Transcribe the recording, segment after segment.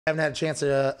haven't had a chance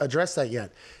to address that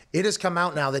yet. It has come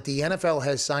out now that the NFL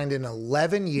has signed an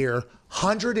 11-year,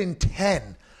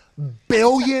 $110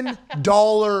 billion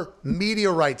media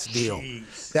rights deal.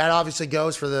 Jeez. That obviously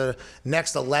goes for the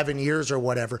next 11 years or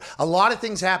whatever. A lot of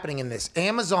things happening in this.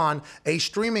 Amazon, a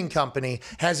streaming company,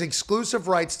 has exclusive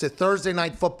rights to Thursday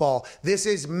Night Football. This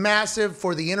is massive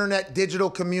for the internet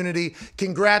digital community.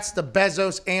 Congrats to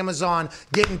Bezos, Amazon,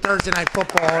 getting Thursday Night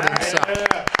Football to themselves.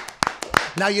 Yeah.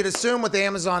 Now, you'd assume with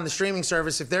Amazon, the streaming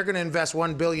service, if they're going to invest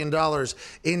 $1 billion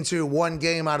into one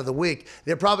game out of the week,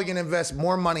 they're probably going to invest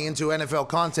more money into NFL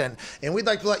content. And we'd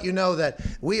like to let you know that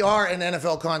we are an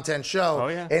NFL content show. Oh,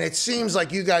 yeah. And it seems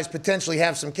like you guys potentially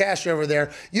have some cash over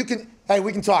there. You can... Hey,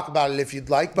 we can talk about it if you'd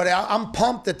like, but I'm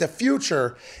pumped that the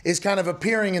future is kind of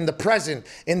appearing in the present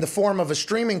in the form of a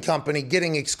streaming company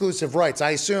getting exclusive rights.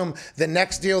 I assume the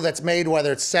next deal that's made,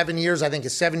 whether it's 7 years, I think a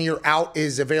 7-year out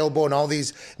is available in all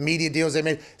these media deals they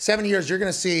made. 7 years, you're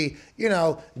going to see, you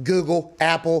know, Google,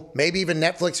 Apple, maybe even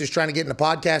Netflix is trying to get into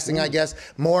podcasting, I guess,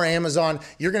 more Amazon.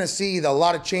 You're going to see a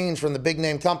lot of change from the big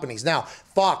name companies. Now,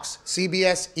 Fox,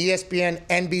 CBS, ESPN,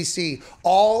 NBC,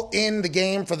 all in the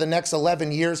game for the next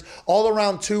 11 years, all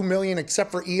around $2 million,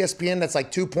 except for ESPN, that's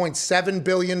like $2.7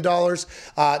 billion.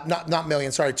 Not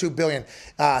million, sorry, $2 billion.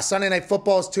 Sunday Night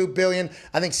Football is $2 billion.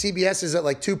 I think CBS is at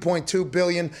like $2.2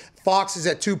 billion. Fox is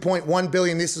at $2.1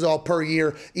 billion. This is all per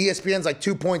year. ESPN's like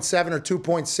 $2.7 or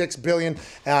 $2.6 billion.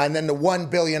 And then the $1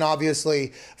 billion,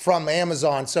 obviously, from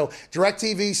Amazon. So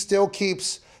DirecTV still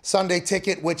keeps Sunday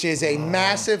Ticket, which is a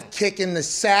massive kick in the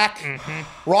sack.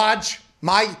 Raj,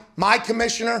 my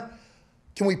commissioner,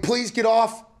 can we please get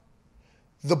off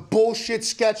the bullshit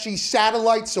sketchy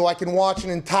satellite so I can watch an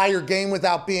entire game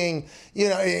without being, you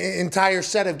know, entire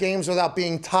set of games without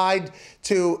being tied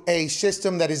to a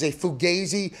system that is a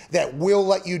fugazi that will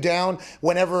let you down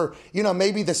whenever, you know,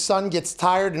 maybe the sun gets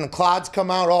tired and the clouds come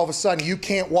out, all of a sudden you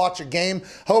can't watch a game.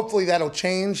 Hopefully that'll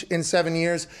change in 7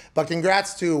 years. But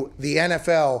congrats to the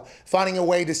NFL finding a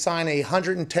way to sign a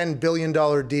 $110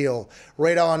 billion deal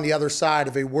right on the other side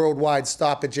of a worldwide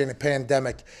stoppage in a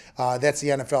pandemic. That's the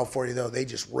NFL for you, though. They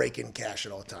just rake in cash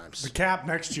at all times. The cap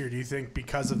next year, do you think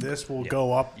because of this will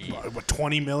go up, what,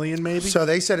 20 million maybe? So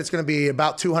they said it's going to be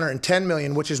about 210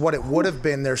 million, which is what it would have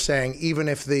been, they're saying, even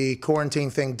if the quarantine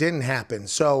thing didn't happen.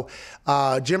 So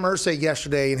Jim Irsay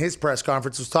yesterday in his press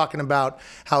conference was talking about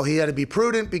how he had to be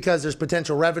prudent because there's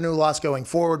potential revenue loss going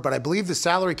forward. But I believe the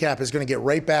salary cap is going to get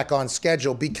right back on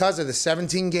schedule because of the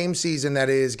 17-game season that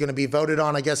is going to be voted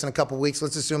on, I guess, in a couple of weeks.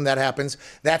 Let's assume that happens.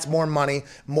 That's more money,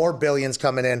 more billions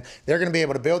coming in. They're going to be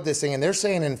able to build this thing. And they're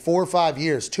saying in 4 or 5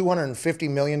 years, $250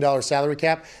 million salary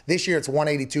cap. This year it's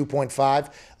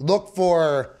 182.5. Look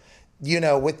for, you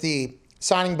know, with the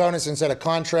signing bonus instead of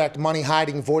contract, money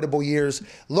hiding, voidable years,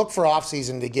 look for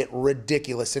offseason to get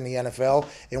ridiculous in the NFL,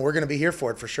 and we're going to be here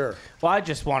for it for sure. Well, I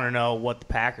just want to know what the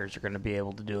Packers are going to be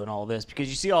able to do in all this, because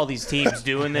you see all these teams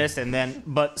doing this,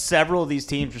 but several of these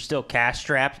teams are still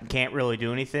cash-strapped and can't really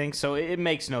do anything, so it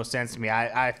makes no sense to me.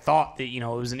 I thought that, you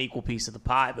know, it was an equal piece of the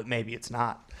pie, but maybe it's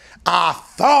not. I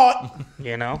thought!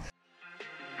 You know?